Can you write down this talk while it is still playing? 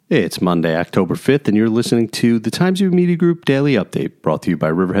It's Monday, October 5th, and you're listening to the Times of Media Group Daily Update, brought to you by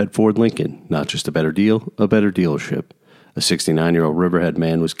Riverhead Ford Lincoln. Not just a better deal, a better dealership. A 69-year-old Riverhead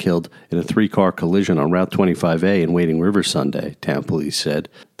man was killed in a three-car collision on Route 25A in Wading River Sunday, town police said.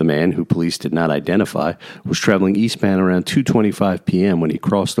 The man, who police did not identify, was traveling eastbound around 2:25 p.m. when he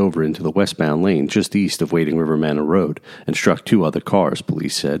crossed over into the westbound lane just east of Wading River Manor Road and struck two other cars,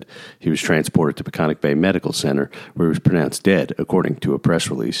 police said. He was transported to Peconic Bay Medical Center, where he was pronounced dead, according to a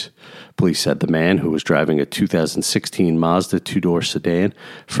press release. Police said the man, who was driving a 2016 Mazda two-door sedan,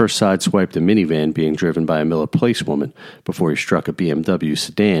 first sideswiped a minivan being driven by a Miller Place woman before he struck a BMW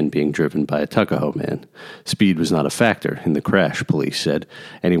sedan being driven by a Tuckahoe man. Speed was not a factor in the crash, police said.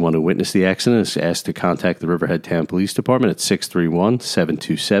 Anyone who witnessed the accident is asked to contact the Riverhead Town Police Department at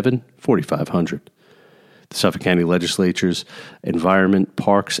 631-727-4500. The Suffolk County Legislature's Environment,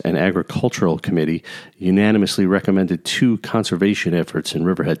 Parks, and Agricultural Committee unanimously recommended two conservation efforts in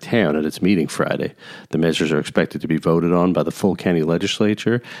Riverhead Town at its meeting Friday. The measures are expected to be voted on by the full county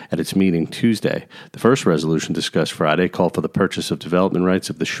legislature at its meeting Tuesday. The first resolution discussed Friday called for the purchase of development rights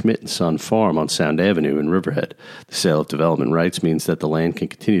of the Schmidt & Son Farm on Sound Avenue in Riverhead. The sale of development rights means that the land can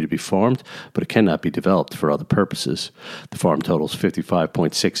continue to be farmed, but it cannot be developed for other purposes. The farm totals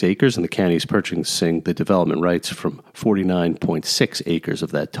 55.6 acres, and the county is purchasing the development rights from 49.6 acres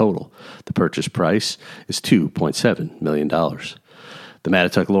of that total. The purchase price is $2.7 million. The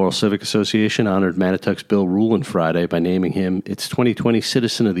Mattituck Laurel Civic Association honored Mattituck's Bill Rulin Friday by naming him its 2020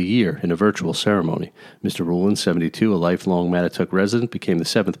 Citizen of the Year in a virtual ceremony. Mr. Rulin, 72, a lifelong Mattituck resident, became the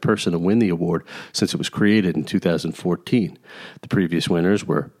seventh person to win the award since it was created in 2014. The previous winners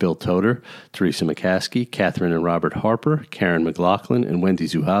were Bill Toder, Teresa McCaskey, Catherine and Robert Harper, Karen McLaughlin, and Wendy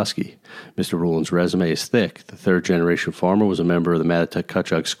Zuhowski. Mr. Rulin's resume is thick. The third-generation farmer was a member of the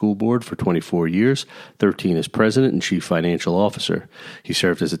Mattituck-Cutchogue School Board for 24 years, 13 as president and chief financial officer. He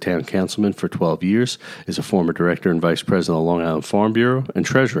served as a town councilman for 12 years, is a former director and vice president of the Long Island Farm Bureau, and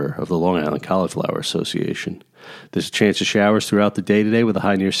treasurer of the Long Island Cauliflower Association. There's a chance of showers throughout the day today with a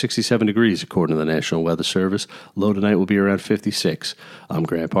high near 67 degrees, according to the National Weather Service. Low tonight will be around 56. I'm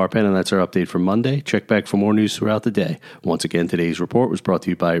Grant Parpan, and that's our update for Monday. Check back for more news throughout the day. Once again, today's report was brought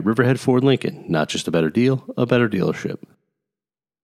to you by Riverhead Ford Lincoln. Not just a better deal, a better dealership.